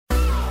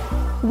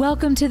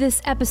Welcome to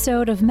this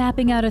episode of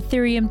Mapping Out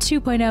Ethereum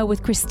 2.0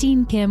 with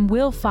Christine Kim,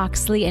 Will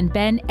Foxley, and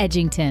Ben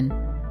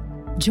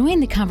Edgington. Join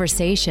the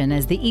conversation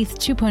as the ETH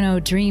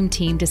 2.0 Dream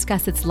Team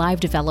discuss its live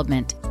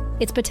development,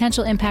 its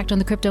potential impact on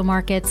the crypto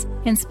markets,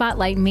 and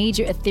spotlight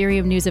major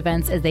Ethereum news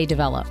events as they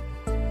develop.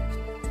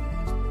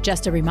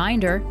 Just a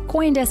reminder,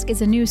 CoinDesk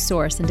is a news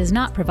source and does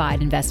not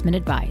provide investment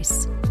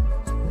advice.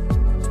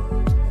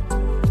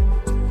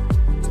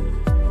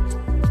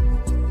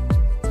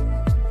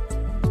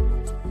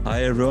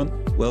 Hi everyone,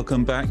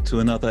 welcome back to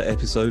another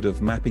episode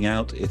of Mapping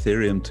Out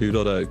Ethereum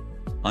 2.0.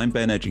 I'm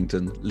Ben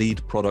Edgington,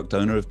 lead product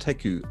owner of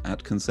Teku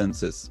at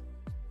ConsenSys.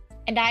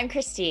 And I'm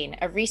Christine,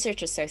 a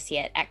research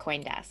associate at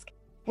CoinDesk.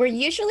 We're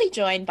usually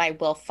joined by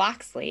Will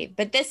Foxley,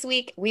 but this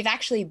week we've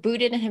actually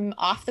booted him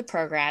off the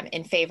program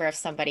in favor of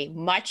somebody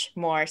much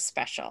more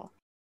special.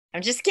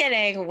 I'm just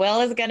kidding.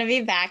 Will is going to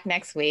be back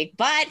next week,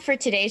 but for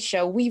today's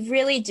show, we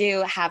really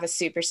do have a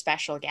super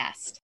special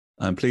guest.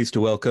 I'm pleased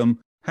to welcome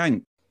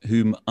Hank,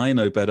 whom I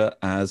know better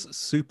as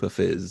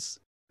SuperFizz.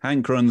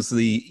 Hank runs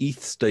the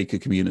ETH Staker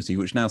community,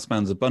 which now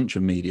spans a bunch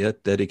of media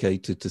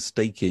dedicated to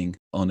staking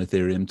on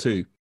Ethereum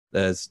 2.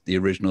 There's the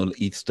original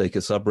ETH Staker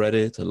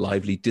subreddit, a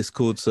lively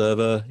Discord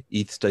server,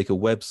 ETH Staker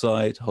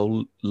website, a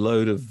whole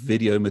load of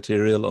video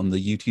material on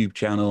the YouTube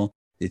channel,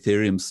 the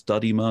Ethereum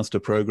Study Master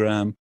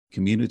program,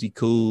 community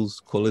calls,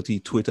 quality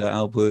Twitter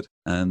output,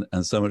 and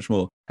so much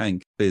more.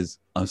 Hank, Fizz,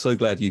 I'm so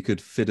glad you could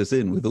fit us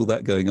in with all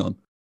that going on.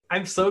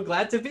 I'm so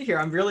glad to be here.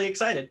 I'm really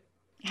excited.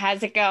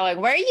 How's it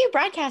going? Where are you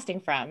broadcasting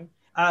from?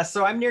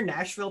 So I'm near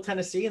Nashville,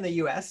 Tennessee in the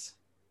U.S.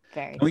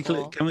 Very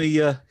cool. Can we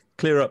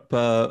clear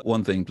up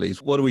one thing, please?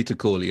 What are we to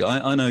call you?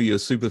 I know you're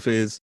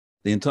SuperFizz.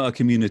 The entire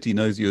community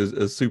knows you as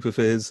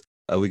SuperFizz.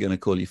 Are we going to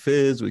call you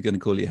Fizz? We're going to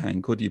call you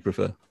Hank. What do you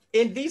prefer?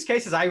 In these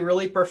cases, I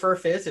really prefer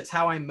Fizz. It's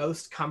how I'm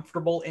most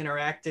comfortable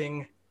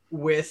interacting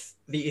with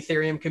the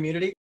Ethereum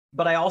community.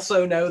 But I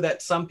also know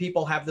that some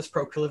people have this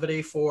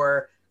proclivity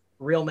for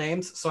real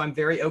names, so I'm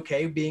very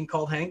okay being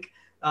called Hank.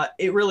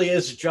 It really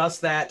is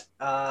just that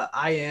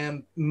I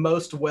am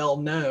most well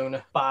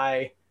known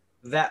by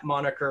that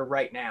moniker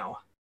right now.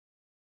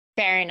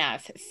 Fair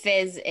enough.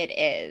 Fizz it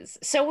is.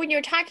 So when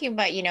you're talking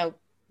about,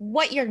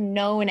 what you're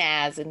known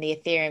as in the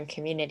Ethereum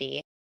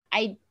community,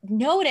 I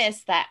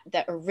noticed that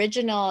the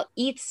original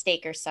ETH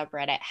Staker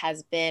subreddit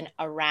has been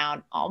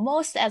around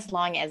almost as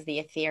long as the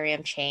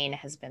Ethereum chain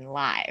has been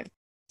live.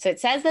 So it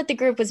says that the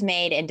group was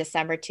made in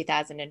December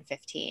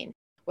 2015.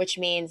 Which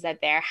means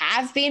that there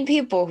have been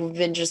people who've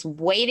been just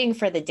waiting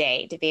for the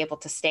day to be able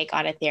to stake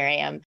on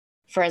Ethereum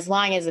for as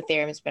long as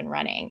Ethereum's been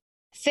running.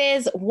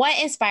 Fizz,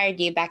 what inspired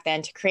you back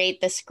then to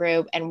create this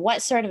group, and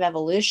what sort of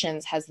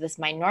evolutions has this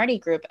minority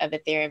group of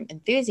Ethereum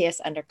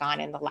enthusiasts undergone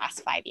in the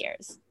last 5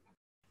 years?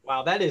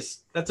 Wow,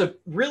 that's a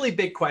really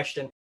big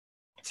question.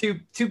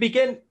 To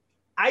begin,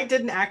 I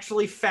didn't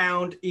actually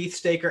found ETH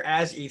Staker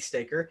as ETH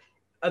Staker.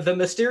 The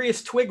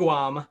mysterious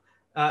Twigwam,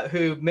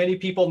 who many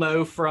people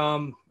know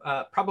from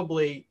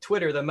probably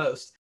Twitter the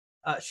most.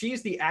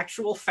 She's the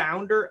actual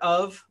founder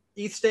of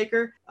ETH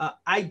Staker.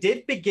 I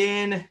did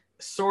begin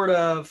sort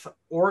of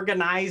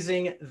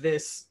organizing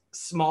this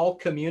small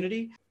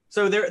community.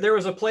 So there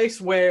was a place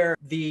where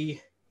the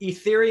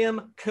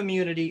Ethereum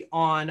community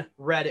on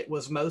Reddit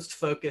was most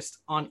focused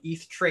on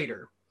ETH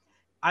Trader.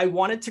 I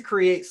wanted to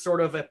create sort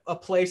of a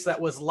place that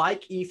was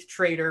like ETH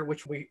Trader,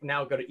 which we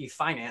now go to ETH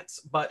Finance,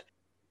 but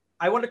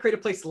I want to create a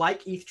place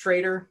like ETH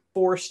Trader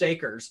for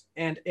stakers.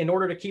 And in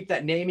order to keep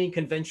that naming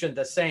convention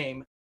the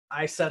same,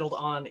 I settled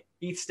on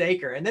ETH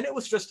Staker. And then it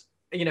was just,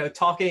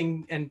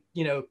 talking and,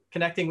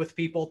 connecting with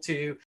people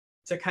to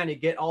kind of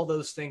get all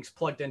those things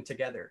plugged in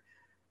together.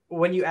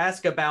 When you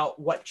ask about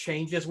what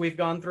changes we've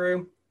gone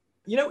through,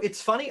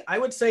 it's funny. I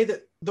would say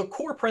that the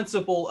core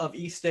principle of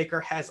ETH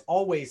Staker has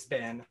always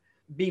been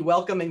be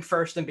welcoming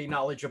first and be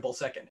knowledgeable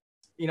second.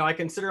 I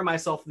consider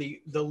myself the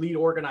lead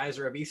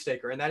organizer of ETH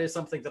Staker, and that is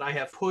something that I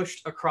have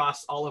pushed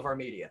across all of our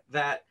media,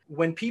 that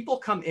when people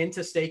come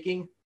into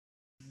staking,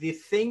 the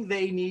thing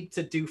they need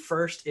to do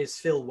first is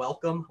feel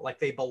welcome, like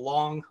they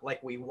belong,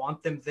 like we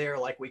want them there,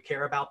 like we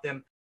care about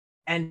them,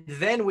 and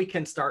then we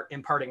can start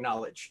imparting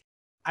knowledge.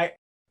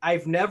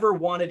 I've never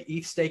wanted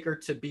ETH Staker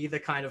to be the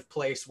kind of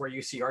place where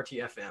you see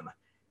RTFM.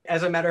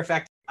 As a matter of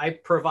fact, I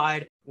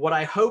provide what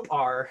I hope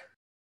are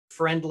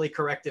friendly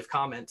corrective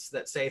comments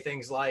that say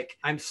things like,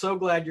 I'm so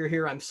glad you're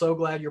here. I'm so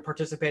glad you're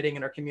participating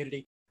in our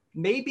community.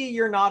 Maybe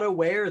you're not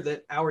aware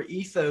that our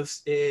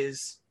ethos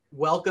is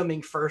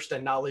welcoming first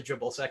and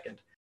knowledgeable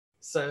second.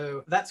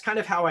 So that's kind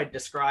of how I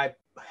describe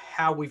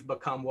how we've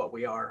become what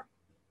we are.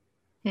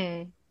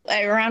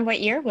 Around what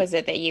year was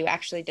it that you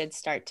actually did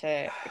start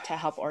to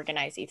help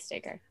organize ETH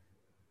Staker?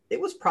 It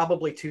was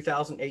probably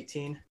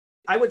 2018.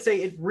 I would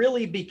say it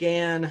really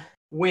began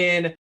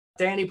when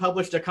Danny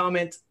published a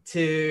comment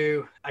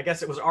to, I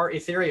guess it was our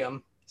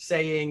Ethereum,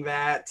 saying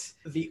that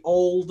the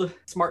old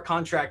smart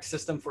contract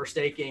system for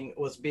staking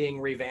was being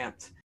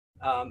revamped.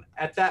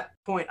 At that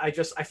point, I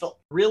felt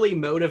really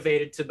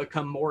motivated to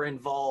become more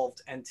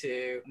involved and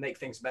to make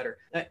things better.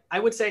 I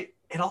would say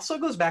it also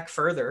goes back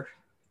further.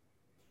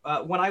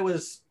 When I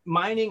was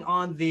mining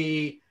on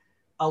the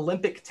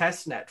Olympic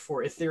testnet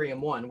for Ethereum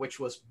 1, which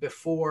was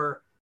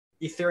before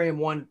Ethereum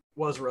 1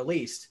 was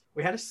released,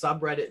 we had a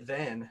subreddit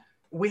then.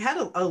 We had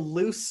a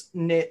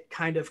loose-knit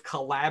kind of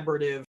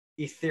collaborative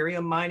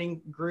Ethereum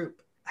mining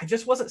group. I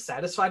just wasn't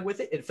satisfied with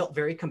it. It felt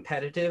very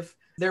competitive.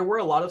 There were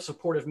a lot of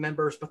supportive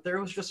members, but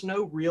there was just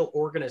no real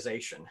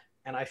organization.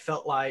 And I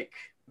felt like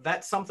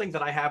that's something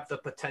that I have the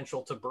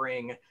potential to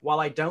bring. While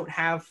I don't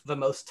have the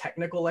most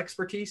technical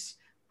expertise,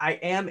 I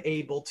am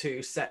able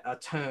to set a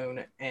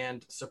tone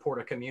and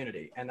support a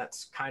community. And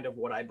that's kind of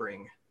what I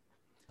bring.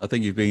 I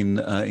think you've been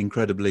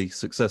incredibly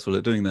successful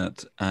at doing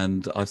that.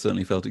 And I've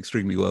certainly felt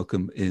extremely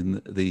welcome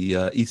in the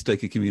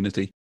ETHStaker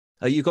community.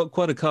 You've got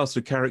quite a cast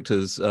of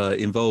characters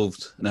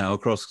involved now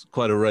across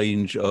quite a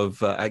range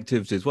of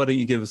activities. Why don't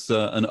you give us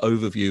an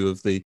overview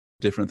of the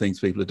different things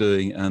people are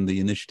doing and the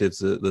initiatives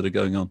that are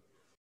going on?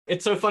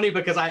 It's so funny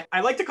because I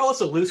like to call us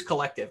a loose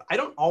collective. I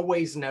don't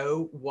always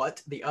know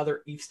what the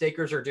other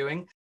ETHStakers are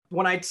doing.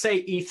 When I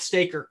say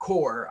ETHStaker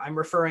core, I'm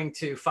referring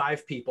to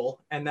 5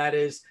 people, and that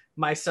is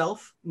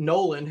myself,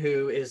 Nolan,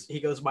 he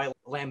goes by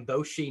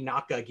Lamboshi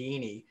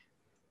Nakagini,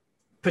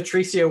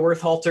 Patricio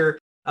Worthhalter,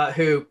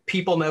 who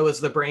people know as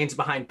the brains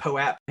behind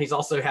POAP. He's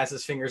also has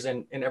his fingers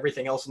in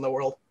everything else in the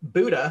world.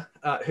 Buddha,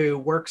 who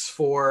works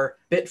for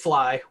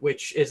Bitfly,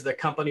 which is the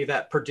company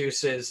that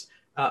produces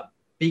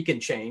Beacon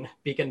Chain,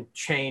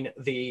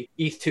 the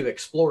ETH2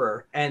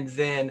 Explorer. And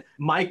then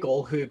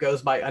Michael, who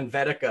goes by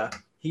Unvetica.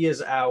 He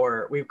is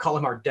we call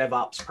him our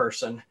DevOps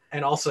person.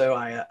 And also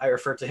I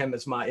refer to him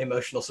as my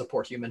emotional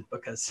support human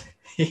because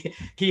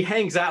he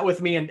hangs out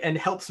with me and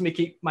helps me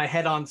keep my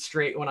head on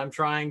straight when I'm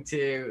trying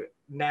to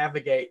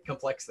navigate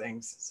complex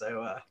things.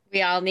 So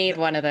we all need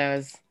one of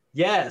those.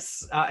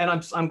 Yes.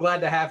 And I'm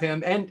glad to have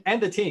him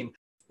and the team.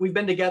 We've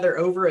been together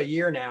over a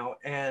year now,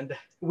 and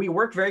we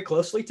work very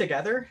closely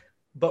together,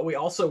 but we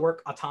also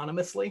work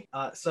autonomously.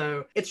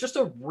 So it's just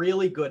a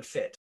really good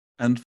fit.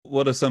 And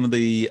what are some of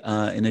the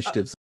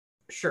initiatives?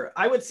 Sure.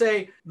 I would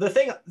say the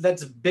thing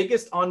that's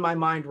biggest on my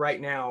mind right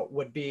now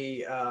would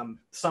be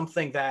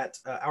something that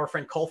our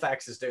friend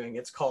Colfax is doing.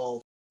 It's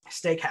called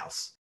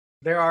Stakehouse.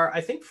 There are, I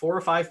think, 4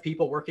 or 5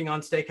 people working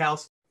on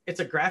Stakehouse. It's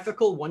a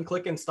graphical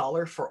one-click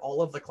installer for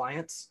all of the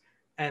clients.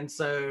 And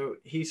so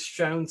he's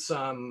shown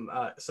some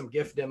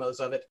GIF demos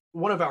of it.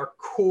 One of our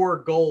core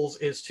goals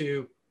is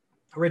to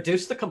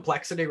reduce the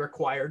complexity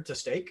required to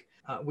stake.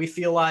 We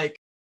feel like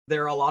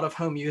there are a lot of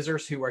home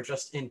users who are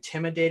just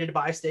intimidated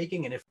by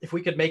staking. And if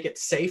we could make it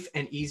safe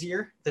and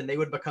easier, then they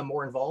would become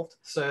more involved.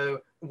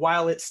 So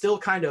while it's still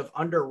kind of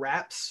under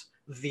wraps,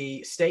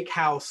 the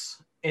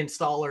Stakehouse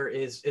installer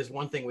is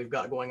one thing we've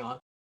got going on.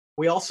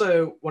 We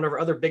also, one of our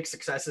other big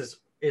successes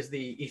is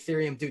the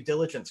Ethereum Due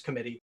Diligence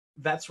Committee.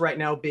 That's right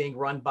now being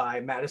run by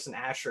Madison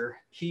Asher.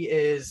 He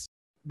is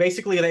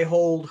basically, I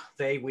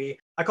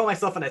call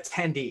myself an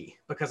attendee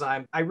because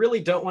I really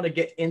don't want to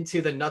get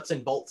into the nuts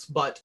and bolts,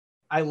 but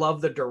I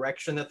love the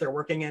direction that they're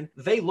working in.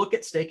 They look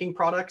at staking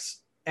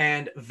products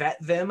and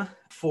vet them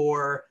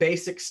for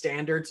basic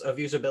standards of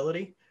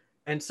usability.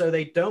 And so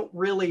they don't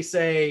really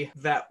say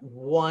that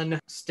one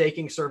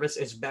staking service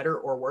is better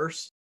or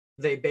worse.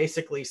 They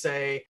basically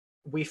say,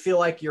 we feel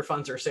like your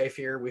funds are safe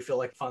here. We feel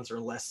like funds are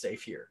less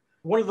safe here.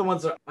 One of the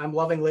ones that I'm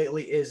loving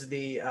lately is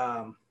the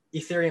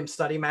Ethereum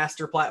Study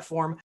Master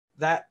platform.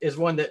 That is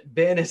one that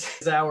Ben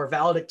is our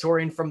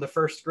valedictorian from the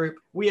first group.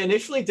 We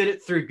initially did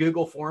it through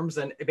Google Forms,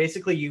 and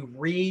basically you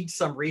read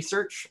some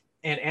research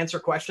and answer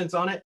questions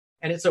on it.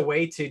 And it's a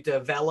way to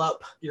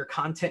develop your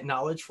content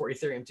knowledge for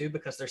Ethereum 2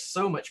 because there's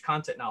so much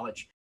content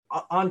knowledge.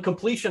 On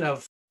completion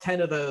of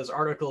 10 of those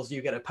articles,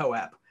 you get a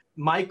POAP.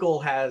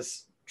 Michael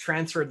has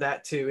transferred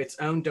that to its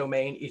own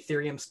domain,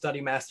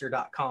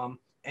 ethereumstudymaster.com.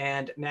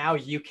 And now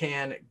you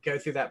can go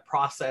through that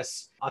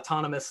process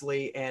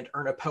autonomously and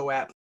earn a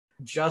POAP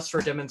just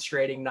for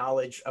demonstrating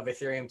knowledge of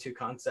Ethereum 2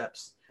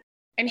 concepts.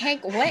 And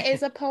Hank, what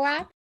is a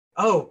POAP?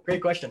 Oh,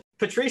 great question.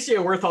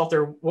 Patricio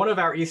Worthhalter, one of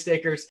our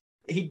ETHStakers,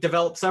 he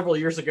developed several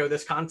years ago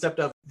this concept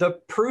of the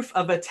proof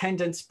of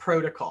attendance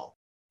protocol.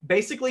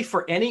 Basically,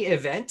 for any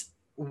event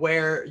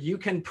where you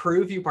can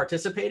prove you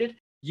participated,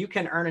 you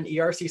can earn an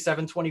ERC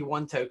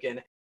 721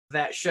 token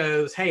that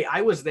shows, hey,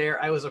 I was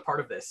there, I was a part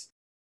of this.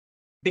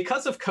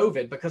 Because of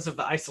COVID, because of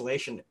the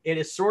isolation, it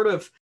is sort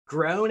of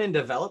grown and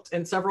developed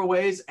in several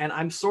ways. And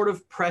I'm sort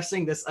of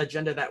pressing this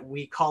agenda that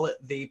we call it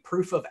the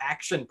proof of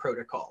action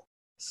protocol.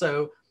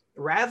 So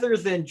rather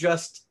than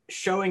just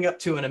showing up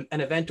to an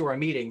event or a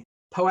meeting,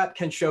 POAP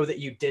can show that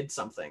you did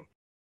something.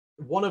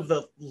 One of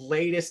the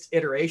latest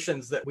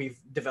iterations that we've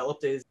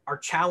developed is our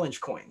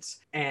challenge coins.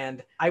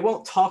 And I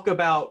won't talk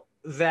about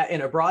that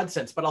in a broad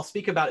sense, but I'll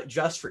speak about it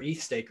just for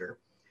ETHStaker.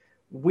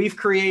 We've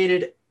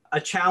created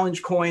a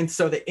challenge coin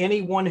so that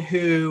anyone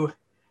who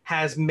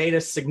has made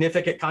a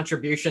significant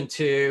contribution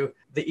to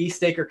the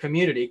ETHStaker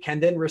community can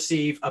then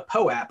receive a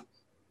POAP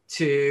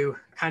to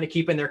kind of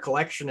keep in their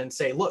collection and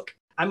say, look,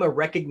 I'm a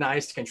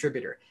recognized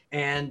contributor.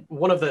 And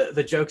one of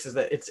the jokes is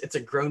that it's a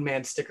grown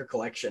man sticker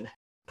collection.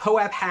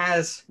 POAP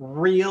has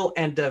real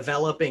and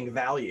developing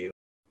value.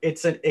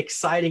 it's an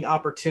exciting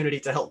opportunity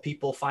to help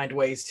people find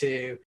ways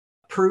to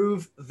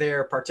prove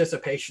their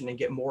participation and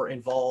get more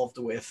involved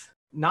with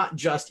not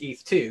just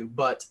ETH2,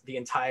 but the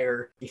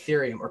entire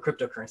Ethereum or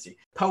cryptocurrency.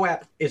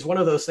 POAP is one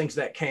of those things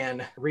that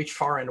can reach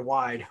far and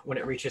wide when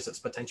it reaches its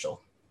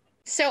potential.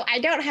 So I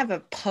don't have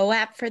a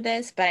POAP for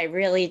this, but I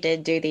really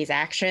did do these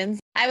actions.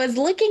 I was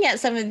looking at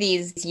some of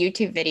these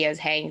YouTube videos,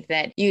 Hank,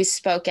 that you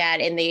spoke at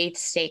in the ETH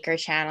Staker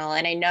channel,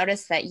 and I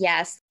noticed that,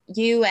 yes,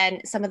 you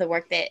and some of the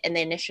work that and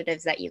the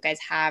initiatives that you guys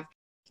have,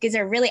 because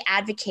they're really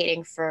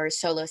advocating for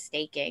solo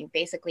staking,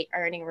 basically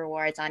earning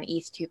rewards on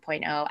ETH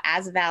 2.0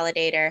 as a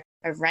validator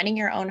of running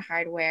your own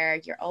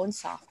hardware, your own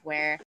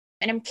software.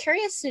 And I'm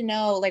curious to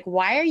know, like,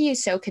 why are you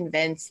so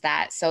convinced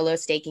that solo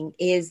staking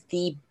is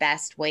the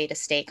best way to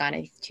stake on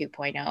ETH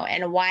 2.0?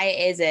 And why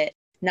is it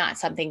not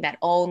something that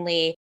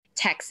only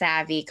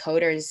tech-savvy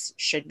coders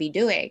should be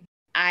doing?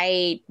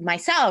 I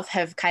myself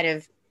have kind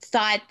of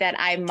thought that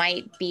I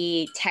might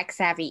be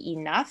tech-savvy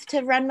enough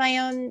to run my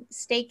own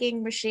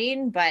staking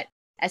machine, but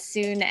as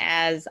soon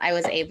as I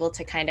was able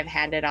to kind of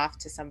hand it off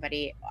to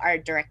somebody, our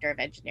director of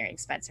engineering,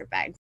 Spencer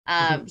Beggs,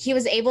 he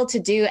was able to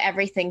do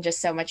everything just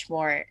so much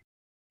more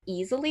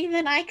easily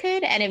than I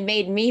could. And it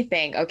made me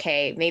think,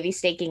 okay, maybe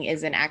staking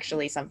isn't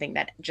actually something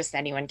that just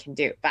anyone can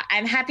do. But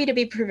I'm happy to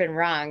be proven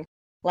wrong.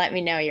 Let me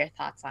know your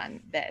thoughts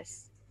on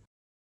this.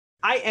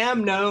 I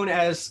am known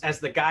as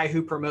the guy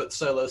who promotes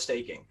solo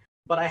staking,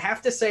 but I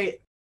have to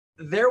say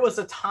there was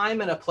a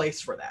time and a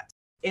place for that.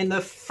 In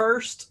the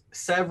first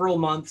several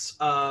months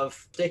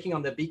of staking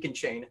on the Beacon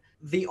chain,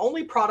 the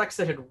only products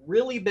that had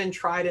really been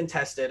tried and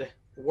tested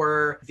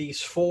were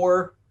these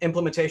 4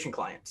 implementation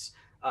clients.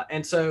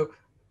 And so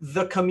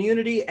the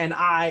community and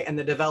I and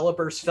the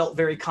developers felt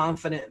very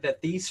confident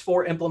that these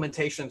 4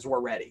 implementations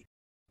were ready.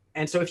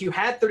 And so if you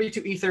had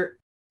 32 Ether,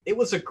 it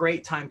was a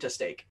great time to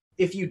stake.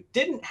 If you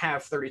didn't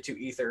have 32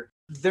 Ether,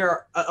 there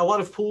are a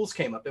lot of pools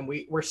came up, and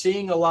we're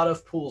seeing a lot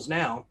of pools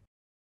now.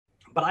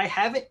 But I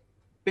haven't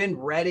been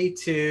ready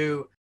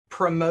to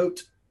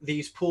promote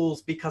these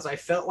pools because I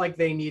felt like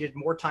they needed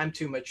more time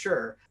to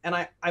mature. And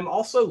I'm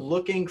also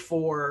looking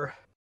for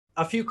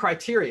a few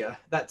criteria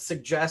that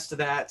suggest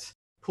that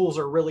pools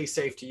are really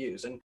safe to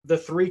use. And the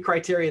 3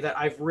 criteria that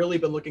I've really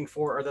been looking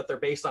for are that they're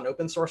based on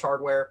open source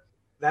hardware,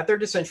 that they're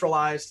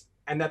decentralized,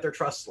 and that they're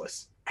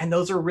trustless. And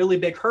those are really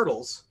big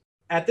hurdles.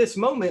 At this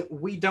moment,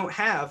 we don't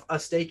have a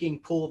staking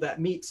pool that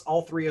meets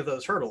all 3 of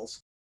those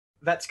hurdles.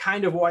 That's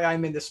kind of why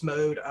I'm in this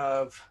mode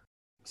of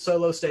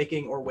solo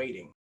staking or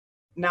waiting.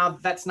 Now,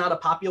 that's not a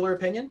popular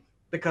opinion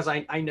because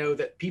I know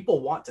that people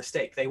want to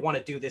stake. They want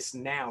to do this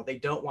now. They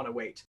don't want to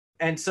wait.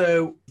 And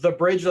so the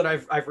bridge that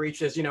I've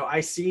reached is, I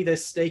see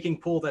this staking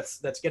pool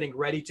that's getting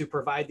ready to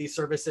provide these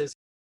services.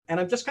 And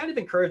I'm just kind of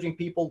encouraging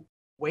people,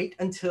 wait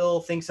until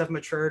things have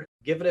matured,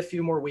 give it a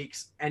few more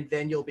weeks, and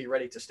then you'll be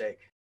ready to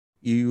stake.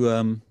 You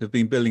have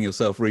been billing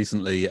yourself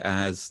recently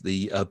as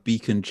the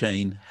Beacon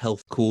Chain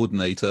Health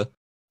Coordinator.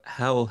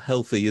 How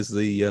healthy is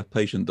the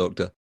patient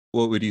doctor?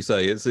 What would you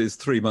say? It's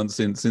 3 months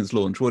since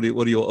launch. What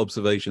are your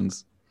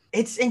observations?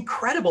 It's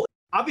incredible.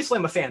 Obviously,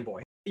 I'm a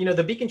fanboy.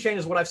 The Beacon Chain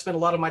is what I've spent a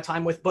lot of my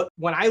time with. But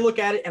when I look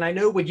at it, and I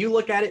know when you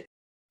look at it,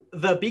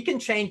 the Beacon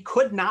Chain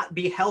could not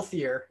be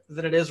healthier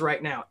than it is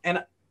right now.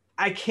 And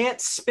I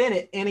can't spin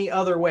it any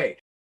other way.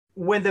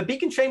 When the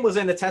Beacon Chain was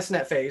in the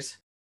testnet phase,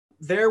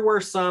 there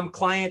were some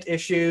client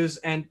issues,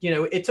 and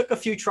it took a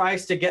few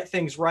tries to get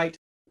things right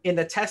in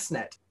the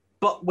testnet.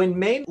 But when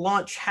main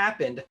launch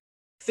happened,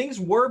 things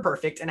were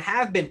perfect and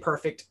have been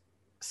perfect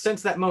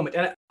since that moment.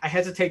 And I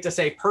hesitate to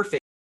say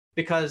perfect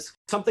because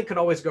something could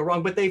always go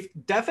wrong, but they've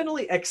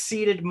definitely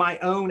exceeded my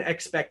own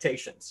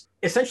expectations.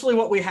 Essentially,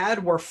 what we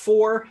had were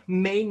 4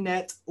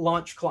 mainnet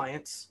launch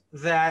clients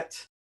that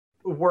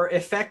were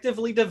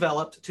effectively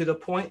developed to the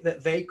point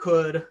that they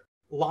could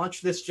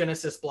launch this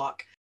Genesis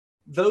block.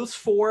 Those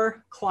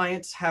 4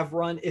 clients have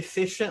run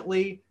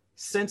efficiently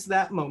since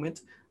that moment.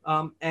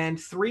 And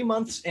 3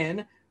 months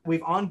in,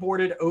 we've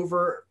onboarded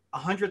over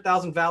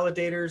 100,000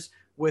 validators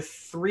with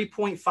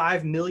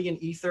 3.5 million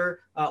Ether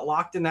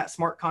locked in that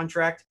smart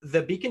contract.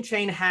 The Beacon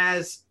Chain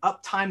has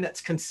uptime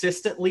that's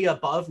consistently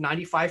above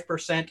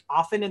 95%,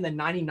 often in the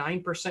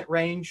 99%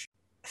 range.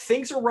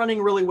 Things are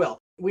running really well.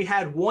 We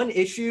had one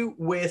issue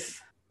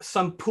with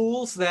some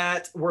pools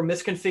that were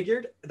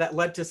misconfigured that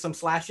led to some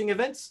slashing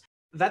events.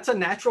 That's a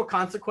natural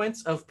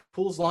consequence of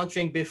pools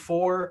launching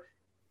before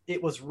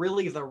it was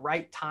really the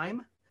right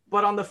time.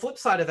 But on the flip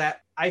side of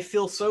that, I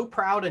feel so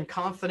proud and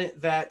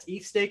confident that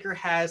ETHStaker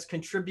has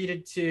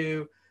contributed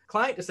to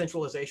client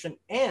decentralization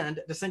and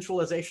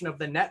decentralization of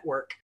the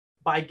network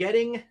by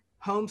getting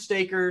home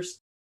stakers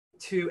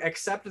to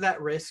accept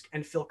that risk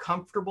and feel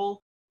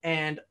comfortable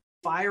and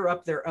fire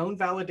up their own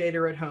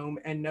validator at home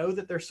and know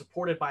that they're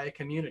supported by a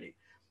community.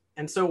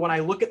 And so when I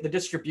look at the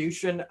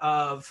distribution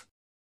of,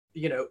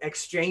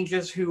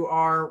 exchanges who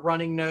are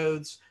running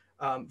nodes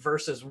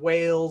versus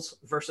whales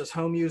versus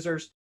home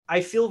users, I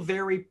feel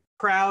very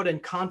proud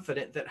and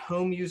confident that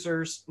home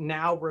users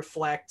now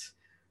reflect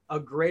a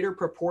greater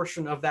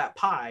proportion of that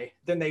pie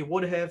than they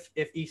would have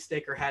if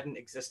ETHStaker hadn't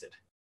existed.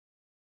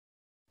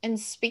 And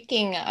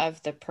speaking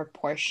of the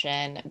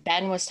proportion,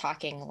 Ben was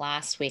talking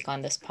last week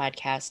on this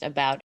podcast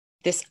about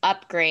this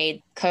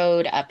upgrade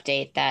code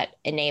update that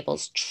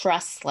enables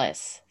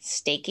trustless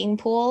staking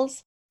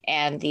pools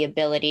and the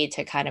ability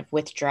to kind of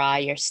withdraw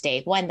your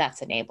stake when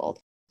that's enabled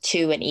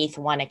to an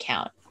ETH1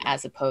 account,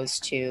 as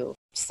opposed to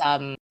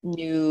some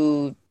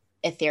new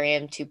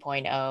Ethereum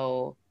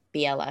 2.0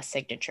 BLS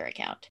signature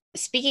account.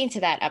 Speaking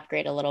to that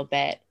upgrade a little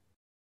bit,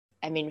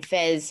 I mean,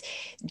 Fizz,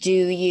 do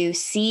you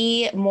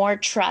see more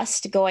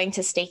trust going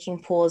to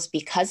staking pools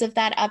because of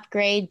that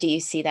upgrade? Do you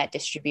see that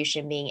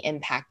distribution being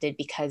impacted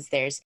because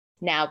there's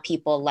now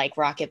people like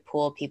Rocket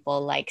Pool,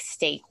 people like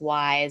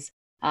StakeWise,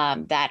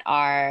 that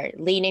are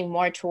leaning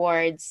more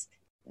towards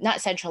not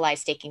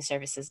centralized staking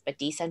services, but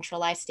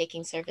decentralized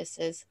staking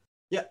services?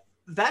 Yeah,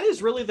 that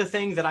is really the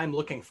thing that I'm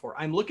looking for.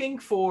 I'm looking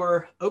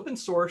for open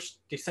source,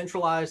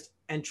 decentralized,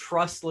 and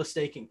trustless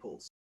staking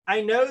pools.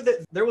 I know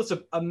that there was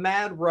a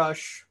mad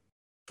rush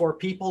for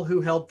people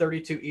who held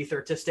 32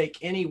 Ether to stake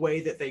any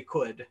way that they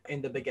could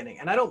in the beginning.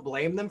 And I don't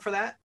blame them for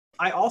that.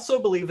 I also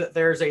believe that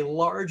there's a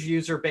large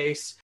user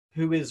base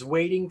who is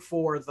waiting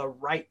for the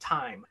right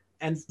time.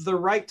 And the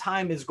right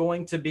time is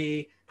going to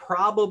be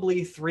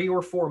probably 3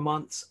 or 4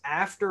 months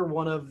after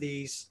one of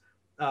these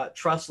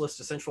trustless,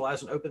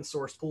 decentralized, and open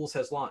source pools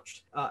has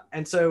launched.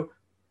 And so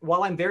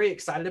while I'm very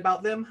excited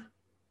about them,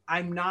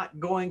 I'm not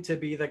going to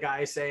be the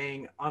guy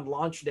saying on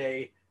launch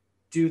day,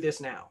 do this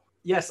now.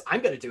 Yes,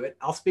 I'm going to do it.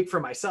 I'll speak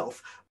for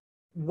myself.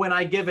 When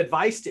I give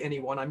advice to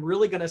anyone, I'm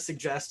really going to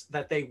suggest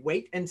that they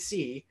wait and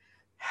see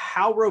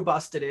how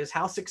robust it is,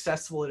 how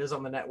successful it is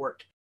on the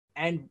network.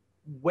 And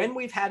when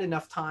we've had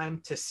enough time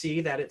to see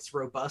that it's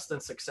robust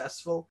and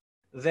successful,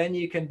 then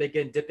you can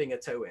begin dipping a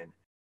toe in.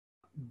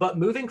 But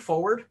moving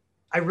forward,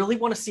 I really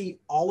want to see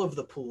all of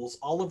the pools,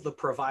 all of the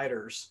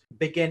providers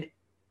begin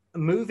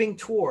moving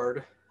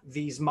toward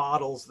these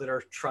models that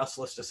are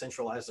trustless,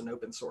 decentralized, and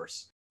open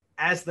source.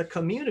 As the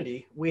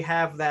community, we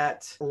have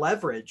that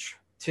leverage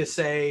to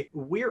say,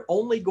 we're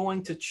only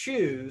going to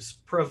choose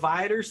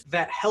providers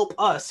that help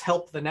us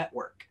help the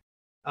network.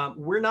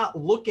 We're not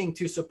looking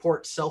to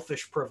support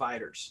selfish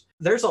providers.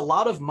 There's a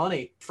lot of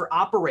money for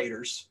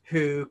operators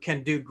who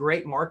can do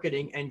great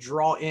marketing and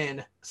draw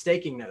in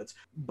staking nodes.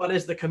 But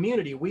as the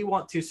community, we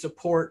want to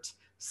support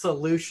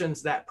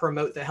solutions that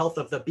promote the health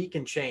of the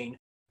beacon chain,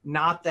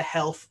 not the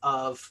health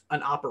of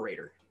an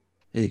operator.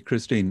 Hey,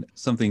 Christine,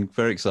 something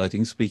very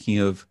exciting. Speaking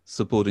of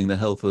supporting the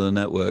health of the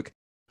network,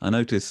 I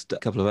noticed a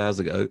couple of hours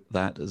ago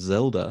that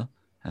Zelda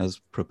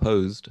has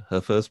proposed her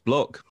first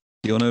block.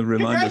 Do you want to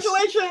remind us?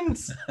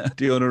 Congratulations!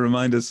 Do you want to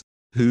remind us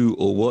who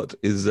or what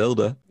is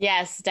Zelda?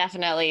 Yes,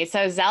 definitely.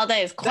 So Zelda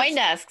is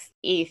CoinDesk's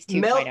ETH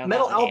 2.0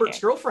 Metal validator. Albert's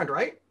girlfriend,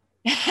 right?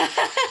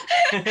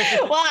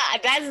 Well,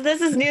 this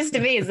is news to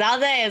me.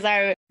 Zelda is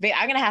I'm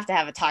gonna have to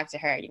have a talk to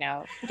her,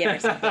 give her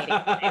some dating.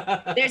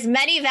 There's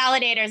many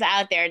validators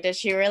out there. Does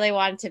she really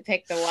want to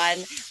pick the one?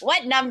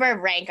 What number of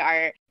rank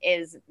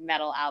is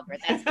Metal Albert?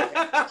 That's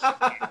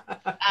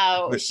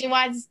the she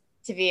wants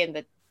to be in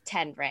the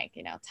 10 rank,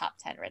 top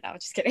 10 right now. I'm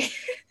just kidding.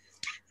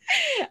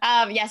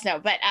 Yes, no,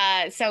 but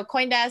so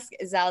CoinDesk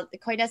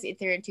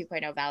Ethereum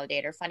 2.0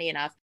 validator, funny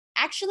enough,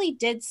 actually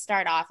did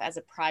start off as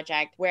a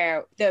project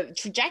where the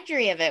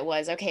trajectory of it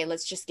was, okay,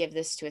 let's just give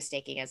this to a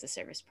staking as a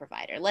service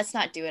provider. Let's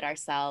not do it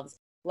ourselves.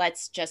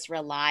 Let's just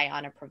rely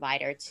on a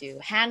provider to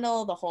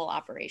handle the whole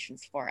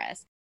operations for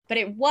us. But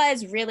it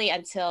was really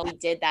until we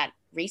did that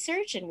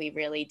research and we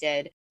really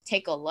did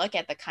take a look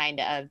at the kind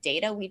of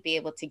data we'd be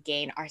able to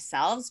gain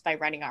ourselves by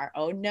running our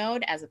own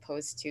node as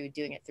opposed to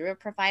doing it through a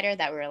provider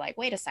that we were like,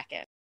 wait a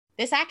second,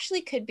 this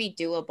actually could be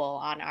doable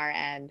on our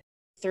end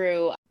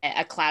through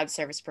a cloud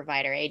service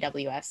provider.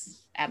 AWS,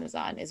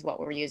 Amazon is what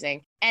we're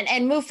using,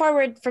 and move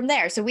forward from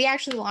there. So we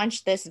actually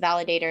launched this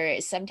validator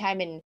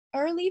sometime in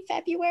early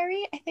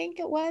February, I think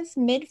it was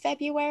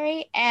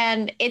mid-February.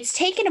 And it's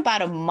taken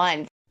about a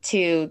month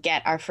to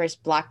get our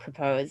first block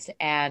proposed.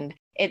 And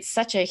it's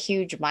such a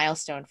huge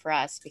milestone for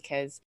us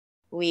because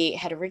we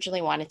had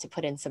originally wanted to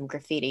put in some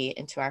graffiti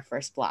into our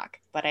first block,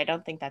 but I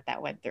don't think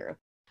that went through.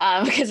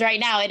 Because right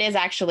now it is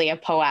actually a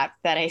POAP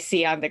that I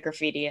see on the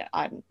graffiti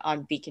on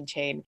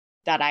beaconchain.in.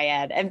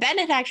 And Ben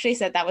had actually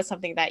said that was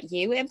something that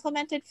you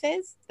implemented,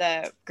 Fizz,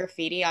 the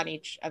graffiti on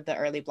each of the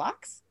early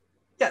blocks.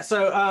 Yeah,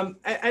 so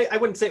I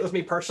wouldn't say it was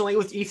me personally.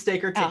 With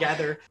ETHStaker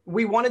together,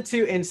 we wanted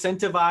to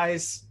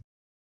incentivize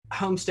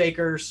home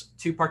stakers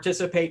to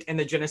participate in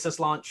the Genesis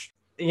launch.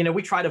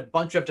 We tried a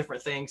bunch of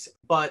different things,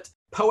 but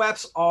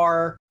POAPs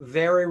are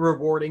very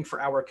rewarding for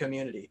our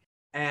community.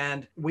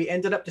 And we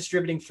ended up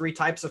distributing 3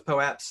 types of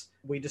POAPs.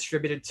 We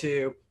distributed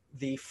to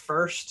the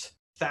first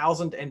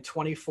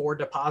 1,024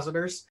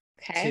 depositors,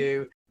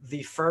 to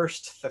the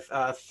first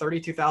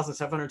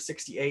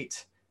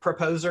 32,768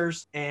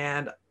 proposers,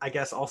 and I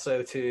guess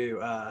also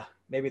to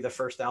maybe the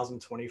first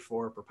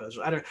 1,024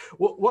 proposers. I don't know.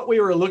 What we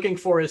were looking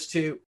for is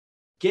to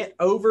get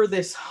over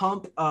this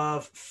hump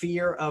of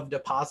fear of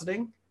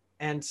depositing.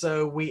 And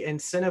so we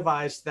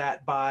incentivized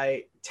that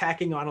by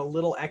tacking on a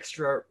little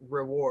extra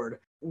reward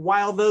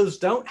while those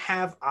don't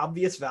have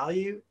obvious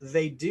value,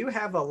 they do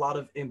have a lot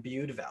of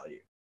imbued value.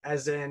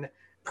 As in,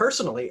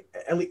 personally,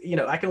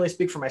 I can only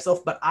speak for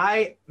myself, but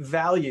I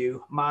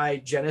value my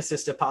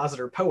Genesis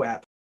Depositor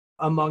POAP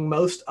among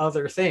most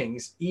other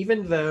things,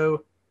 even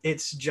though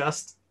it's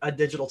just a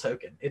digital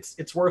token.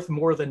 It's worth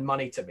more than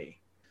money to me.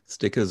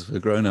 Stickers for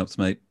grown-ups,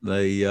 mate.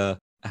 They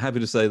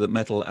happy to say that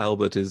Metal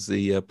Albert is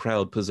the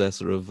proud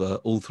possessor of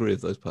all three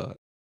of those parts.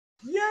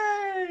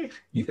 Yay!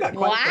 You've got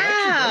quite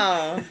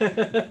wow. a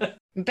collection.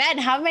 Ben,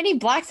 how many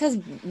blocks has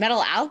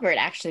Metal Albert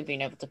actually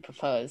been able to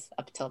propose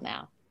up till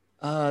now?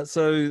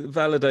 So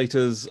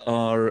validators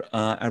are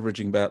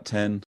averaging about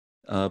 10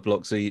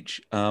 blocks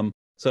each.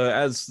 So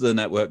as the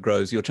network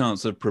grows, your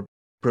chance of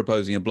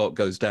proposing a block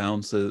goes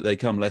down, so they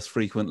come less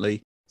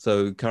frequently.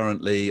 So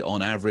currently,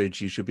 on average,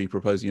 you should be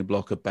proposing a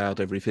block about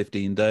every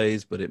 15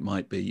 days, but it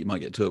might be, you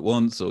might get two at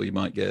once, or you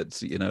might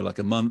get, like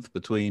a month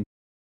between.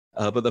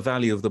 But the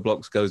value of the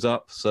blocks goes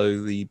up.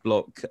 So the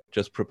block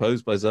just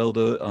proposed by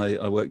Zelda,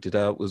 I worked it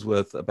out, was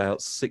worth about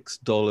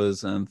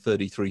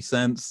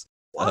 $6.33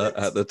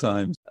 at the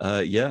time.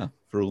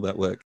 For all that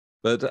work.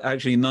 But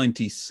actually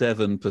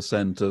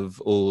 97%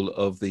 of all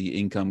of the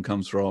income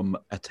comes from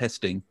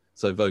attesting,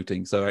 so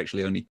voting. So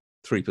actually only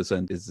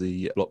 3% is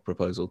the block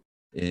proposal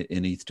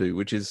in ETH2,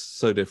 which is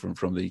so different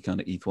from the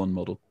kind of ETH1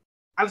 model.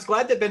 I was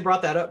glad that Ben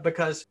brought that up,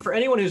 because for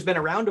anyone who's been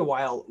around a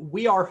while,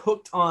 we are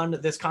hooked on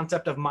this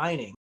concept of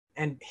mining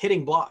and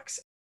hitting blocks.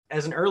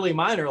 As an early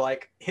miner,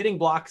 like, hitting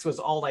blocks was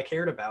all I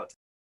cared about.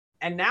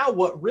 And now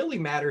what really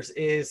matters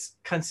is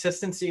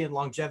consistency and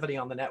longevity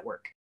on the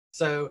network.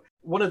 So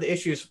one of the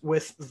issues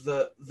with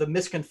the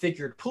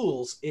misconfigured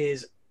pools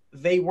is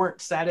they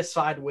weren't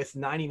satisfied with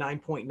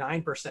 99.9%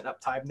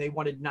 uptime. They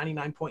wanted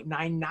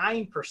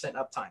 99.99%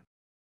 uptime.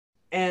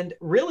 And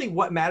really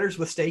what matters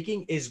with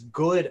staking is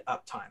good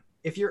uptime.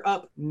 If you're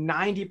up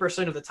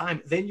 90% of the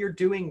time, then you're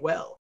doing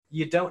well.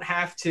 You don't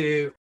have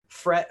to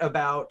fret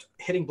about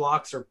hitting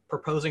blocks or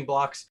proposing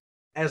blocks.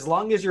 As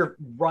long as you're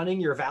running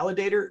your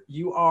validator,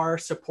 you are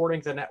supporting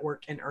the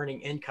network and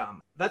earning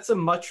income. That's a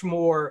much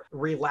more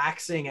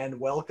relaxing and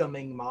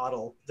welcoming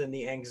model than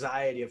the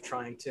anxiety of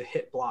trying to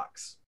hit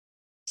blocks.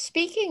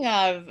 Speaking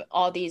of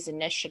all these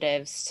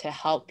initiatives to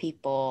help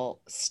people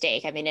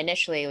stake, I mean,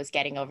 initially it was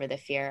getting over the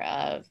fear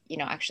of,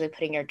 actually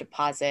putting your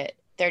deposit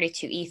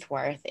 32 ETH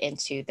worth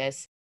into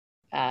this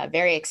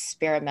very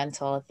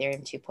experimental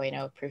Ethereum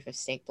 2.0 proof of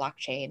stake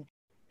blockchain.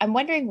 I'm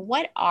wondering,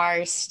 what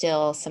are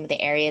still some of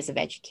the areas of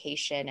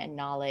education and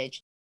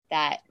knowledge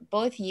that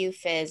both you,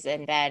 Fizz,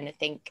 and Ben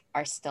think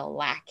are still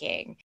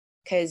lacking?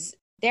 Because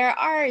there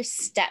are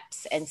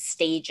steps and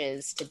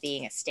stages to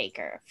being a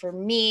staker. For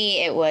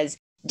me, it was,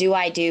 do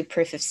I do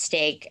proof of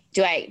stake?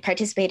 Do I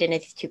participate in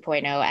ETH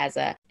 2.0 as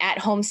a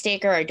at-home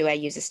staker, or do I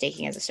use a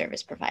staking as a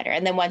service provider?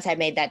 And then once I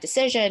made that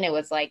decision, it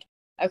was like,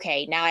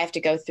 okay, now I have to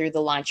go through the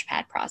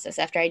launchpad process.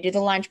 After I do the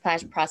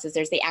launchpad process,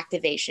 there's the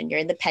activation. You're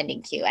in the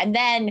pending queue. And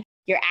then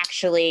you're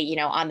actually,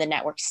 on the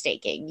network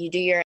staking. You do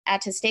your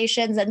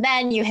attestations, and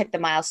then you hit the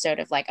milestone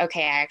of like,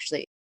 okay, I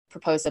actually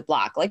propose a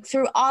block. Like,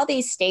 through all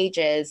these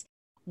stages,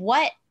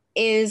 what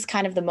is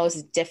kind of the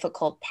most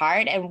difficult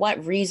part, and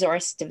what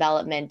resource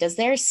development does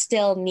there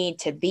still need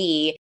to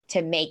be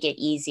to make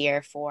it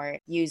easier for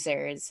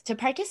users to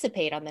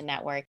participate on the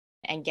network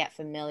and get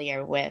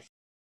familiar with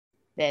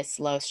this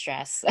low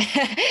stress,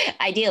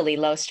 ideally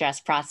low stress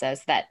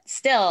process that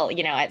still,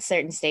 at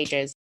certain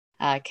stages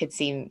could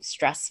seem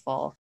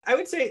stressful? I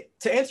would say,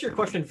 to answer your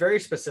question very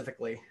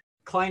specifically,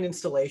 client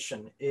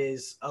installation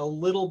is a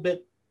little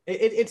bit,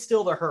 it's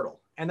still the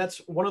hurdle. And that's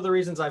one of the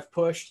reasons I've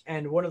pushed,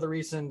 and one of the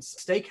reasons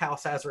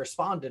Stakehouse has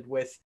responded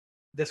with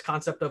this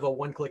concept of a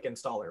one-click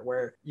installer,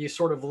 where you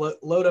sort of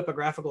load up a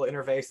graphical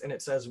interface and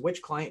it says,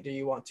 which client do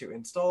you want to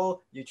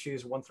install? You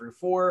choose 1 through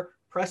 4,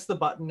 press the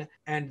button,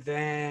 and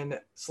then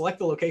select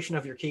the location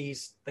of your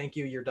keys. Thank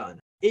you, you're done.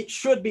 It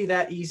should be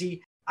that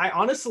easy. I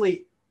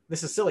honestly,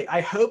 this is silly, I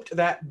hoped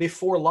that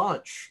before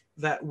launch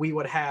that we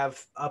would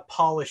have a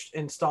polished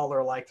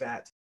installer like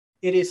that.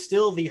 It is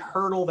still the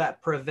hurdle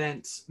that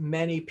prevents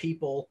many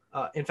people.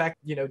 In fact,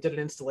 did an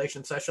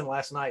installation session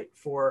last night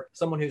for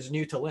someone who's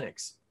new to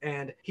Linux,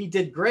 and he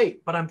did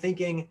great. But I'm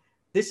thinking,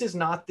 this is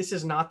not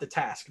the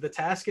task. The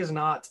task is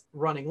not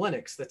running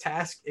Linux. The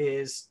task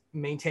is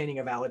maintaining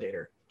a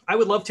validator. I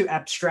would love to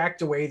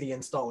abstract away the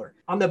installer.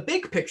 On the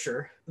big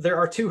picture, there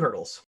are two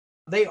hurdles.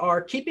 They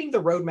are keeping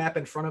the roadmap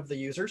in front of the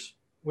users,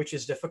 which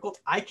is difficult.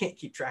 I can't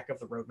keep track of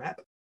the roadmap.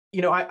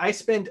 I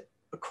spend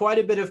quite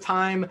a bit of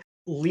time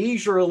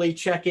leisurely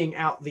checking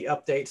out the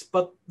updates,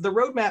 but the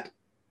roadmap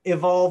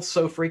evolves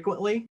so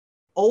frequently.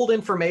 Old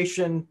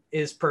information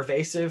is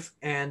pervasive,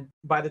 and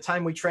by the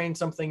time we train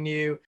something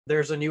new,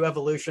 there's a new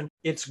evolution.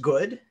 It's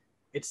good.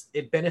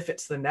 It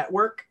benefits the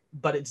network,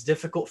 but it's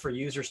difficult for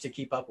users to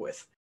keep up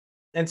with.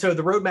 And so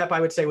the roadmap,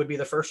 I would say, would be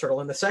the first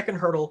hurdle. And the second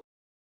hurdle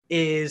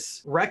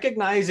is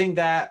recognizing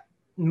that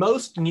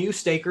most new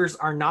stakers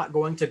are not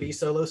going to be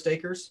solo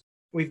stakers.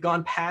 We've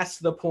gone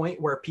past the point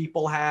where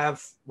people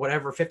have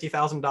whatever,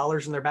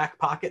 $50,000 in their back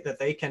pocket that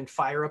they can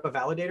fire up a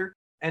validator.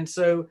 And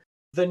so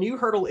The new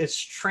hurdle is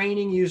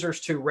training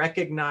users to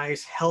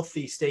recognize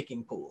healthy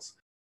staking pools.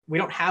 We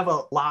don't have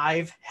a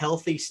live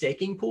healthy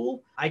staking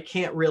pool. I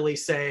can't really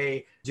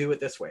say do it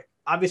this way.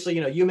 Obviously,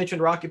 you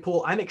mentioned Rocket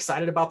Pool. I'm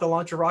excited about the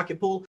launch of Rocket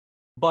Pool,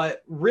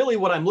 but really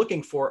what I'm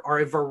looking for are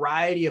a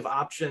variety of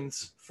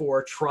options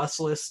for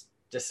trustless,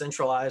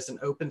 decentralized, and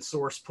open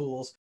source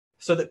pools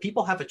so that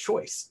people have a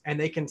choice and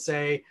they can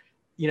say,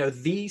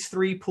 these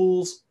 3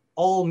 pools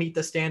all meet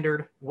the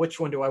standard. Which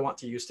one do I want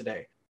to use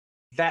today?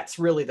 That's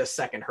really the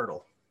second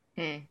hurdle.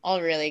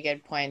 All really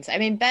good points. I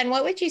mean, Ben,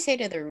 what would you say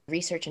to the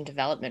research and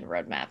development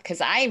roadmap? Because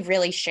I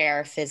really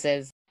share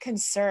Fiz's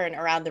concern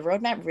around the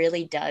roadmap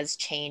really does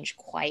change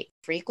quite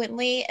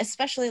frequently,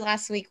 especially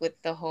last week with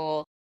the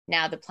whole,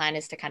 now the plan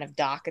is to kind of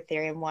dock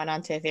Ethereum 1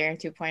 onto Ethereum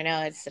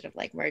 2.0 instead of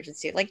like merge and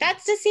two. Like that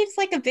just seems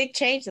like a big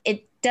change.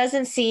 It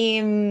doesn't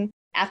seem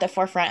at the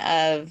forefront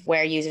of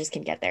where users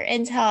can get their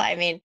intel. I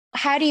mean,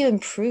 how do you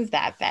improve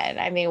that, Ben?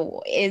 I mean,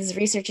 is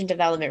research and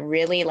development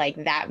really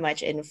like that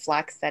much in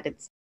flux that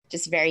it's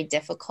just very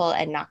difficult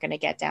and not going to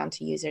get down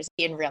to users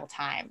in real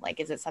time? Like,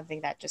 is it something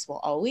that just will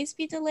always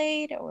be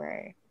delayed,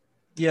 or?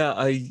 Yeah,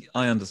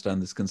 I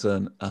understand this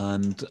concern,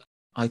 and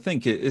I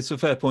think it's a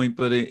fair point,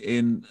 but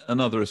in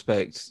another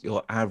respect,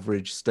 your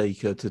average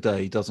staker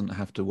today doesn't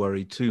have to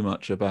worry too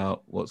much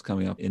about what's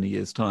coming up in a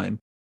year's time,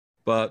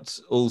 but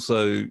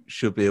also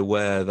should be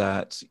aware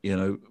that,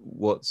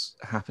 what's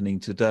happening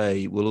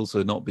today will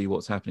also not be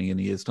what's happening in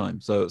a year's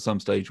time. So at some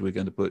stage, we're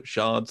going to put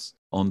shards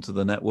onto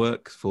the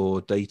network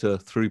for data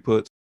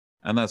throughput,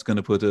 and that's going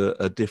to put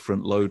a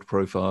different load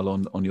profile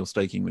on your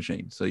staking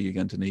machine. So you're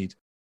going to need,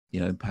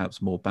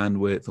 perhaps more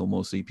bandwidth or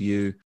more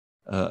CPU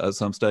at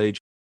some stage.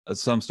 At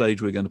some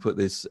stage, we're going to put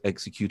this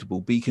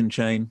executable beacon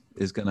chain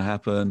is going to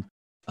happen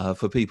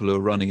for people who are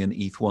running an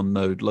ETH1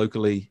 node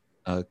locally.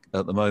 At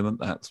the moment,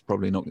 that's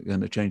probably not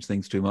going to change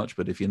things too much,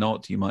 but if you're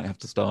not, you might have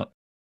to start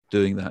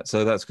doing that.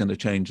 So that's going to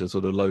change the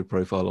sort of load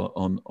profile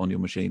on your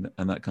machine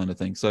and that kind of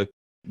thing. So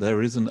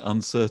there is an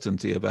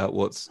uncertainty about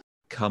what's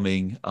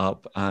coming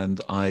up,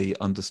 and I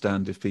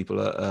understand if people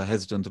are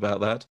hesitant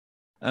about that.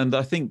 And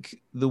I think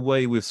the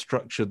way we've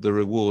structured the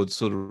rewards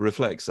sort of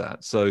reflects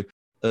that. So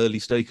early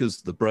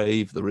stakers, the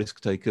brave, the risk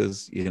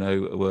takers,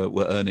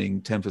 were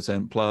earning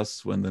 10%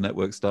 plus when the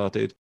network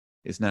started.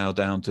 It's now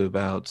down to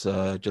about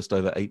just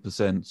over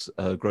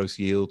 8% gross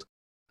yield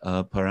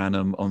per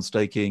annum on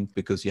staking,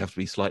 because you have to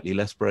be slightly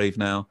less brave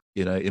now.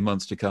 In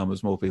months to come,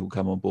 as more people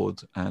come on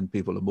board and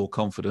people are more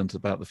confident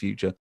about the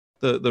future,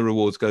 the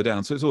rewards go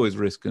down. So it's always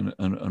risk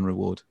and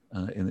reward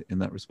in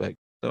that respect.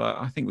 So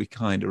I think we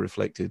kind of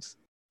reflected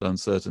the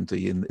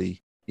uncertainty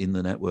in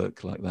the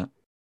network like that.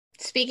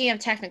 Speaking of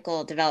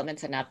technical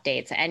developments and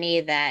updates, any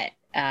that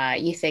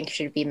you think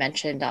should be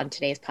mentioned on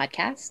today's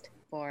podcast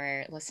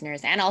for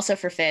listeners and also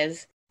for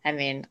Fiz? I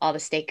mean, all the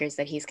stakers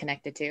that he's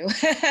connected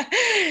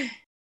to.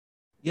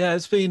 Yeah,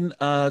 it's been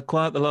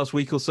quiet the last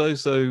week or so.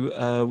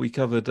 So we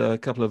covered a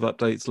couple of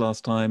updates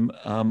last time.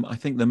 I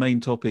think the main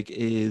topic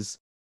is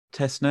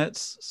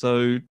testnets.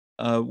 So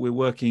we're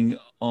working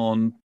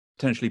on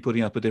potentially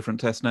putting up a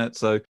different testnet.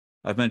 So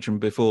I've mentioned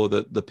before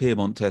that the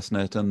Piermont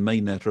testnet and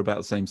mainnet are about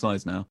the same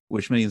size now,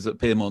 which means that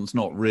Piermont's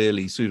not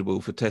really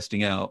suitable for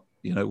testing out,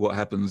 what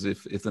happens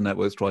if the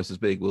network's twice as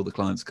big, will the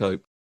clients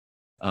cope?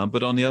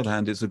 But on the other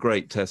hand, it's a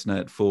great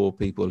testnet for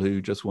people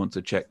who just want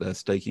to check their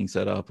staking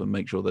setup and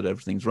make sure that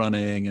everything's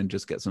running and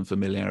just get some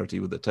familiarity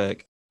with the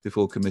tech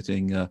before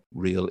committing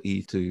real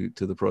ETH to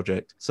the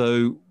project.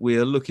 So we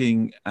are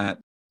looking at,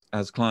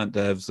 as client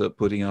devs, at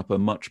putting up a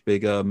much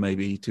bigger,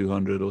 maybe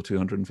 200 or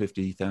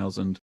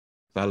 250,000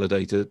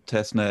 validator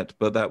testnet,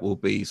 but that will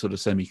be sort of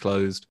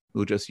semi-closed.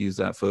 We'll just use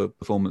that for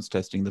performance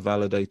testing the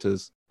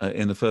validators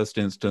in the first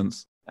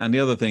instance. And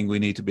the other thing we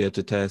need to be able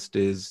to test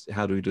is,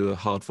 how do we do a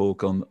hard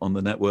fork on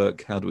the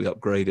network? How do we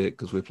upgrade it?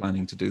 Because we're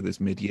planning to do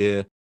this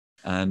mid-year,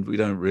 and we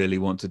don't really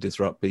want to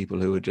disrupt people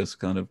who are just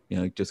kind of,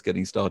 just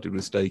getting started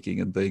with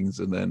staking and things,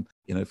 and then,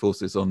 force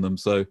this on them.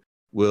 So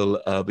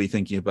we'll be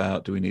thinking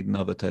about, do we need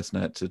another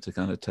testnet to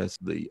kind of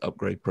test the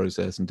upgrade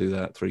process and do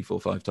that 3, 4,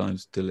 5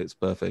 times till it's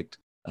perfect,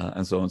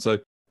 and so on. So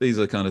these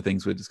are the kind of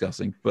things we're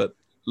discussing, but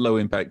low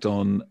impact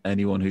on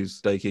anyone who's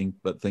staking,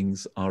 but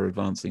things are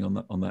advancing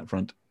on that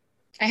front.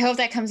 I hope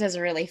that comes as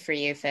a relief for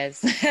you,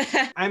 Fiz.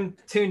 I'm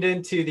tuned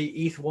into the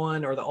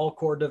ETH1 or the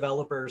all-core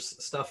developers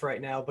stuff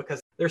right now, because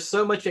there's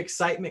so much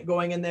excitement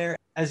going in there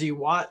as you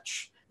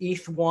watch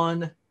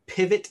ETH1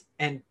 pivot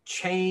and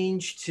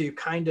change to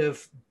kind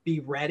of be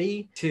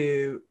ready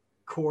to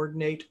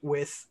coordinate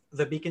with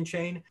the beacon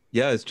chain.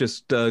 Yeah, it's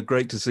just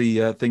great to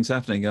see things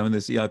happening. I mean,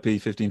 this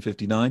EIP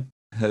 1559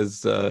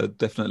 has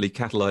definitely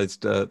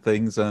catalyzed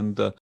things, and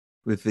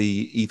with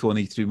the ETH1,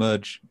 ETH2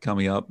 merge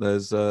coming up,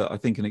 there's, I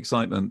think, an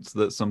excitement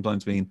that's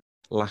sometimes been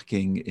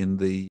lacking in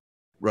the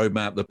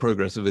roadmap, the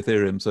progress of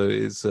Ethereum. So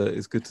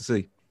it's good to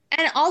see.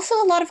 And also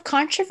a lot of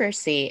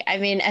controversy. I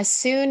mean, as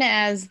soon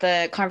as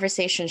the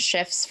conversation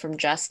shifts from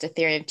just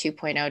Ethereum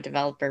 2.0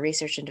 developer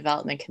research and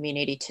development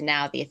community to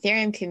now the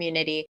Ethereum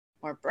community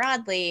more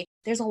broadly,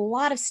 there's a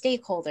lot of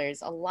stakeholders,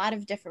 a lot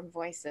of different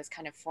voices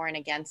kind of for and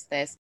against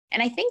this.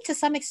 And I think to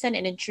some extent,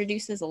 it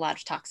introduces a lot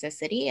of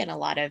toxicity and a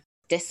lot of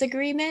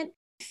disagreement.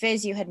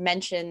 Fiz, you had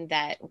mentioned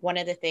that one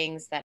of the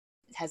things that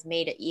has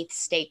made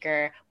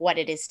ETHStaker what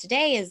it is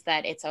today is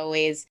that it's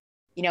always,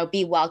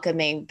 be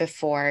welcoming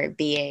before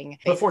being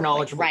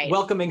knowledgeable, right?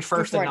 Welcoming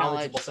first and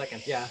knowledgeable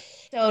second. Yeah.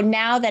 So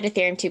now that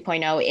Ethereum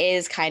 2.0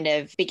 is kind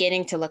of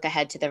beginning to look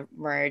ahead to the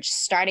merge,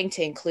 starting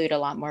to include a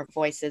lot more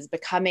voices,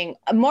 becoming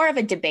more of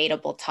a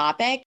debatable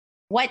topic,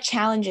 what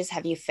challenges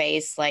have you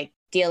faced, like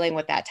dealing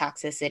with that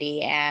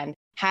toxicity, and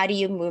how do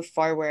you move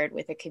forward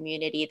with a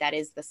community that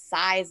is the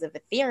size of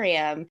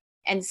Ethereum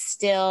and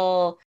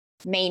still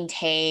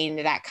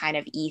maintain that kind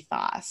of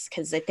ethos?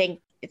 Because I think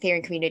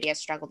Ethereum community has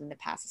struggled in the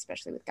past,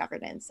 especially with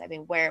governance. I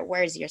mean,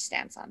 where's your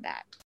stance on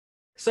that?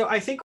 So I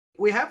think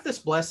we have this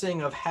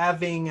blessing of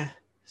having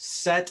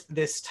set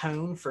this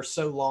tone for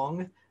so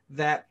long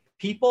that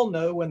people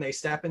know when they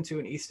step into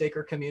an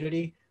ETHStaker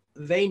community,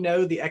 they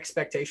know the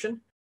expectation.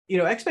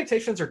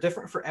 Expectations are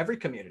different for every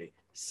community.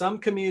 Some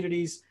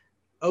communities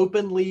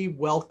openly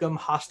welcome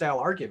hostile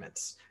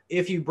arguments.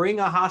 If you bring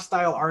a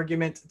hostile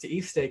argument to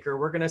ETHStaker,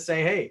 we're going to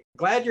say, hey,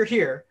 glad you're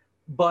here,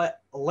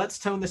 but let's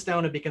tone this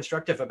down and be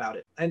constructive about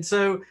it. And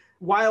so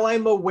while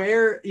I'm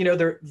aware,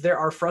 there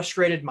are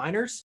frustrated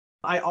miners,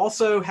 I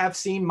also have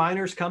seen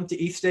miners come to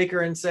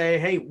ETHStaker and say,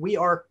 hey, we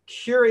are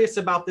curious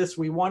about this.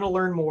 We want to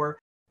learn more.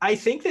 I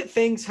think that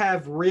things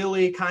have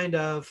really kind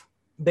of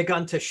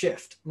begun to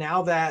shift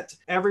now that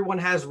everyone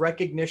has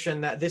recognition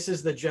that this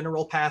is the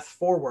general path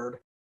forward.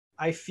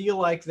 I feel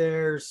like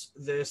there's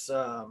this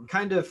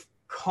kind of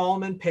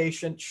calm and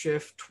patient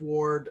shift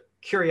toward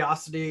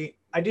curiosity.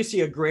 I do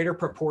see a greater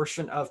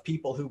proportion of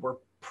people who were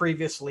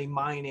previously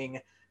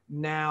mining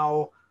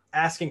now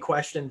asking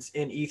questions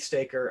in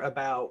ETHStaker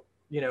about,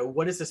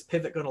 what is this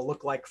pivot going to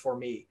look like for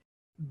me?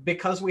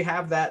 Because we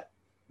have that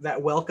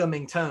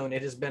welcoming tone,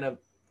 it has been a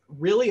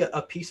really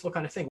peaceful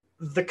kind of thing.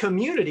 The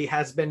community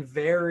has been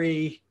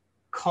very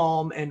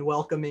calm and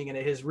welcoming, and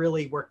it has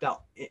really worked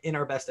out in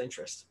our best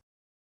interest.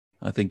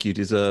 I think you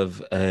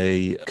deserve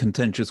a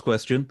contentious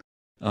question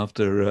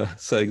after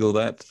saying all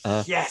that.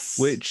 Yes.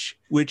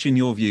 Which, in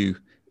your view,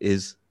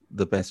 is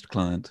the best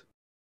client?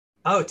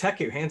 Oh,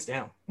 Teku, hands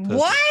down.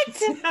 What?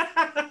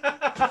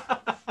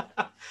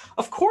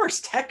 Of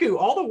course, Teku,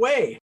 all the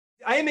way.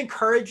 I am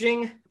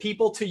encouraging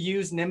people to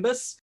use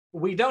Nimbus.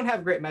 We don't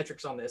have great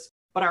metrics on this,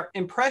 but our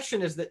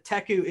impression is that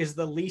Teku is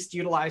the least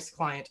utilized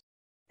client,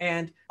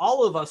 and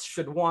all of us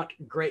should want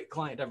great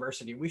client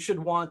diversity. We should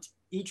want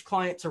each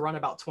client to run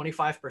about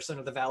 25%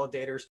 of the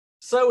validators.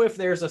 So if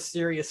there's a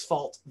serious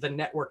fault, the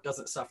network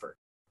doesn't suffer.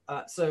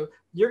 So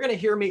you're going to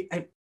hear me,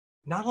 and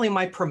not only am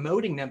I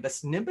promoting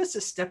Nimbus, Nimbus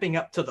is stepping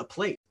up to the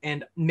plate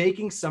and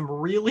making some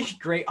really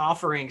great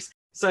offerings.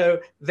 So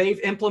they've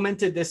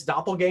implemented this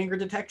doppelganger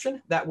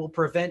detection that will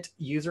prevent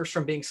users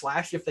from being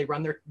slashed if they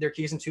run their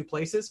keys in two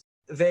places.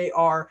 They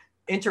are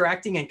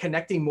interacting and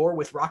connecting more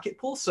with Rocket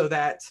Pool so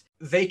that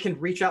they can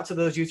reach out to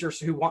those users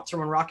who want to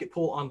run Rocket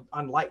Pool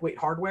on lightweight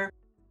hardware.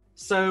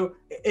 So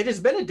it has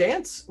been a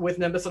dance with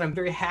Nimbus, and I'm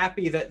very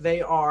happy that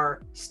they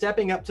are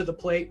stepping up to the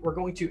plate. We're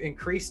going to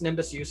increase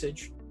Nimbus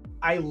usage.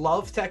 I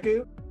love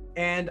Teku,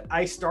 and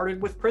I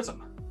started with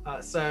Prism.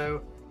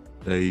 So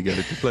there you go,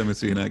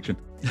 diplomacy in action.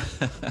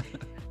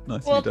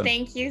 Well,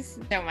 thank you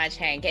so much,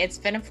 Hank. It's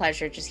been a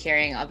pleasure just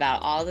hearing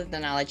about all of the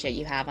knowledge that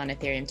you have on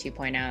Ethereum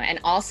 2.0 and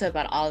also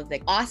about all of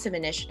the awesome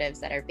initiatives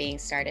that are being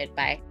started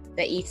by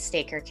the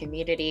ETHStaker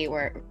community.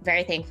 We're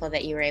very thankful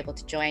that you were able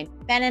to join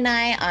Ben and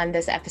I on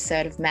this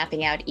episode of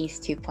Mapping Out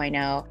ETH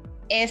 2.0.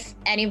 If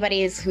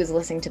anybody who's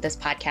listening to this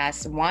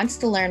podcast wants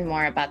to learn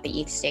more about the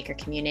ETHStaker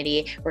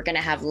community, we're going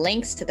to have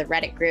links to the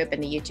Reddit group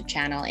and the YouTube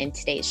channel in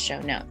today's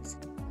show notes.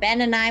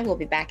 Ben and I will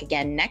be back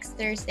again next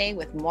Thursday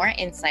with more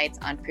insights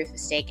on proof of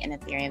stake and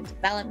Ethereum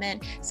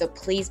development. So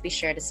please be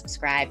sure to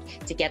subscribe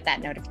to get that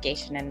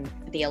notification and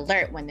the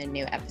alert when the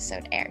new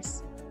episode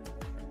airs.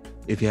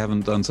 If you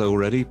haven't done so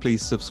already,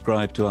 please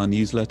subscribe to our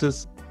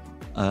newsletters.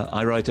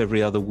 I write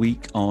every other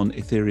week on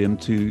Ethereum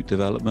 2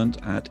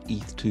 development at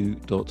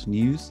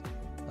eth2.news,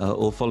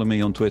 or follow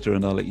me on Twitter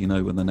and I'll let you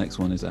know when the next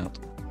one is out.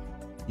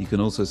 You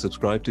can also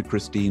subscribe to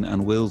Christine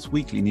and Will's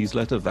weekly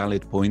newsletter,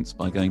 Valid Points,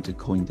 by going to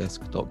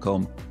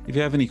coindesk.com. If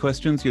you have any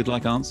questions you'd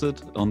like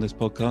answered on this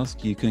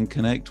podcast, you can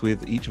connect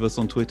with each of us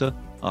on Twitter.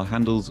 Our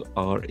handles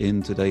are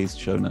in today's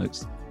show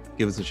notes.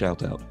 Give us a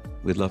shout out.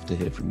 We'd love to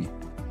hear from you.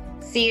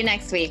 See you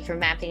next week for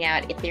Mapping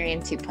Out Ethereum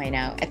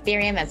 2.0,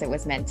 Ethereum as it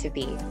was meant to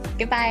be.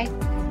 Goodbye.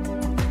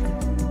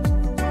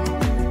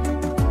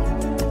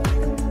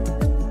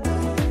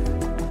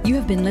 You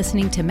have been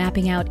listening to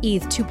Mapping Out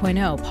ETH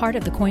 2.0, part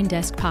of the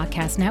CoinDesk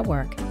Podcast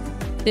Network.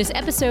 This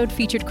episode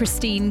featured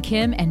Christine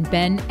Kim and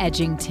Ben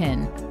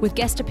Edgington, with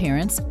guest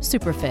appearance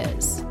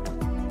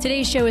SuperFizz.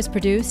 Today's show is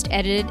produced,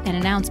 edited, and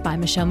announced by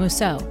Michelle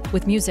Mousseau,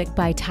 with music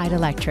by Tide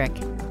Electric.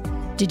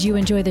 Did you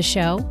enjoy the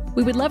show?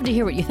 We would love to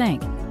hear what you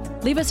think.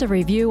 Leave us a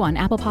review on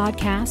Apple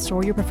Podcasts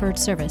or your preferred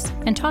service,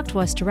 and talk to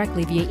us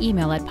directly via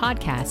email at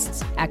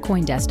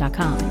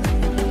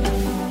podcasts@coindesk.com.